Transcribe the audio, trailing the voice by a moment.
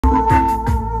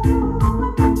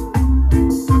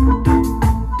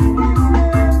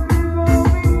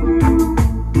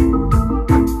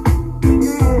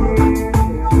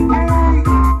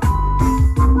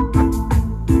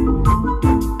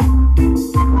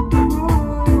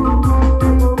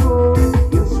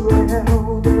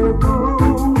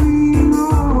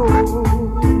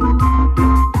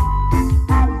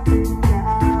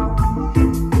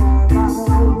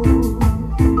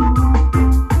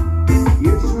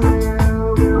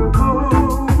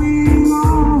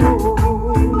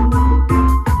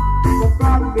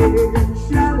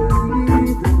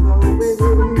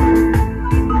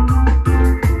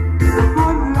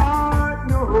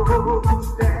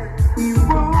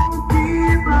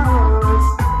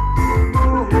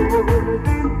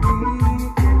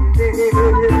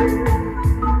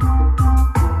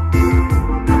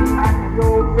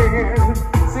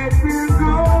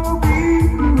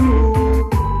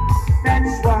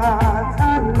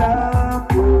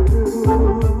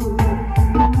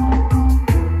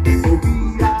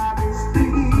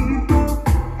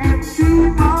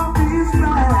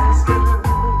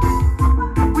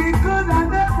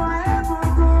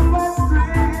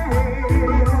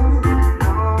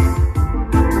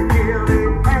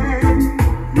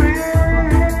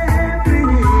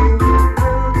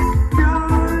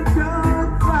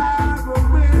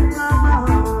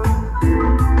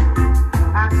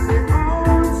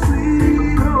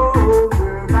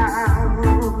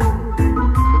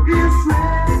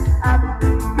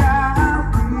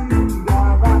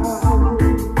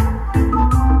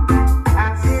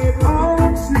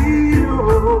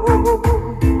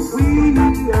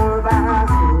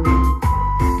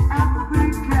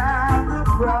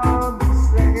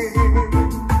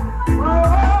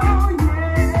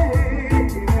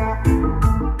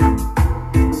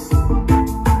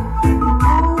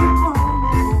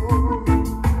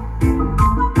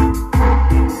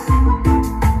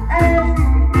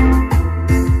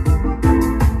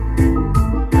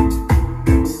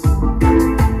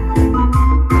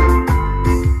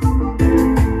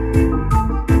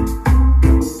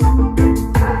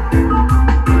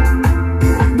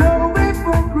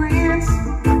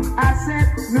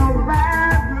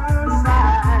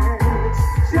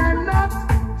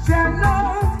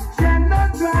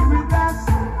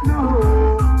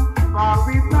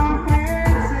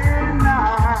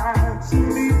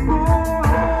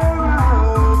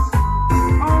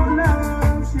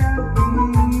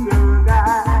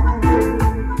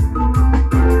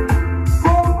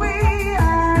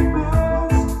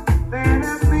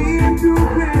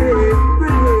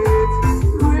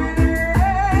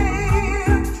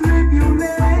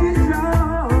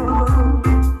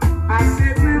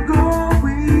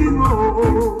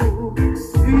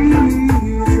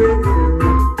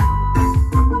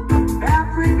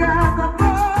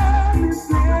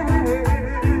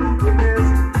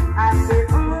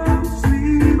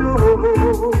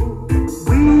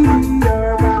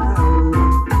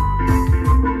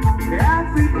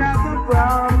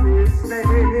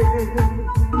I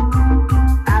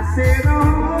said, oh,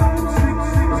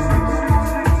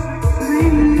 we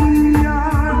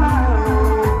are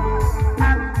love,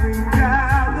 and we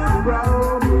got the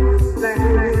promised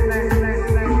land.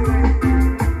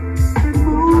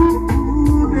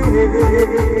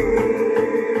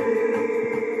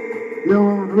 Yo,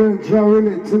 we'll travel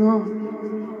it, you know.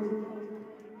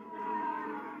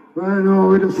 Right now,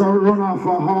 we just run off a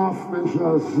half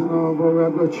measures, you know, but we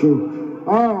got through.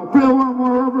 Oh, play one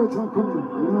more Robert and come in,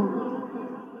 you know.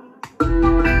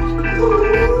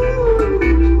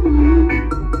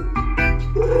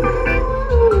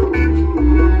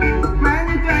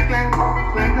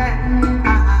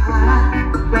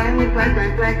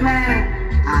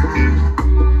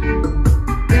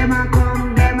 Them a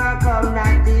come,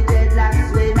 that the deadlocks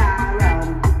will not run.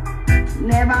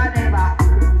 Never, never.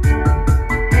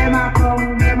 Them a come,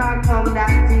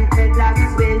 that the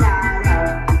deadlocks will not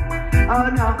run. Oh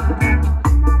no.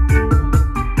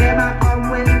 Them a come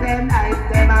with them knife,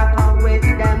 them a come with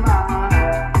them arm.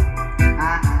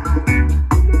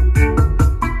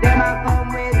 Them a come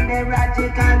with them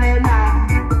ratchet and them knife.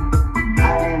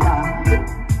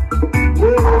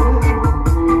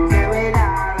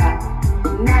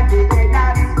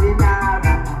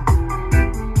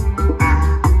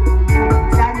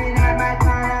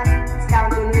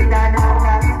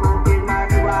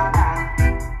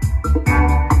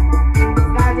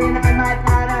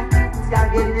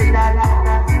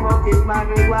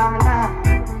 Marijuana.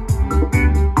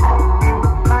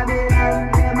 Babylon,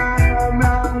 them a come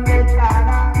round the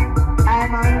corner.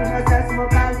 I'm on just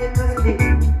smoke a little stick.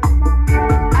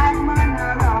 I'm on a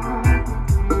rum,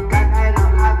 'cause I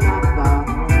don't have no gun.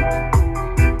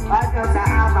 I just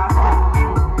have a fun.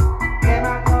 Them a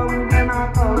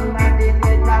come, and the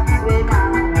deadlocks will not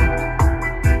run.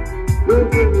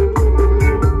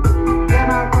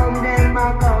 Them a come,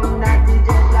 that the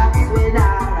deadlocks will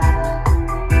not run.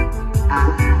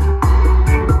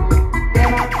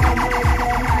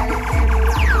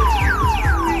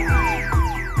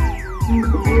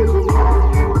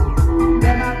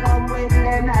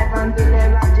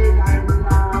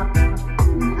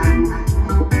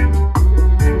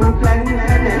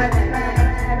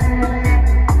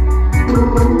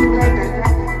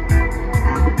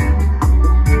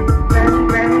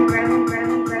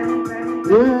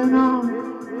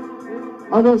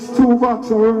 There's two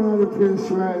boxes around the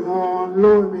place right now on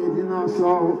low meat, you know,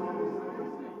 so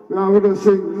we are going to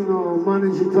sing, you know,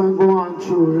 manage it and go on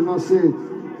through, you know, see.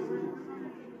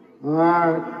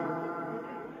 Alright.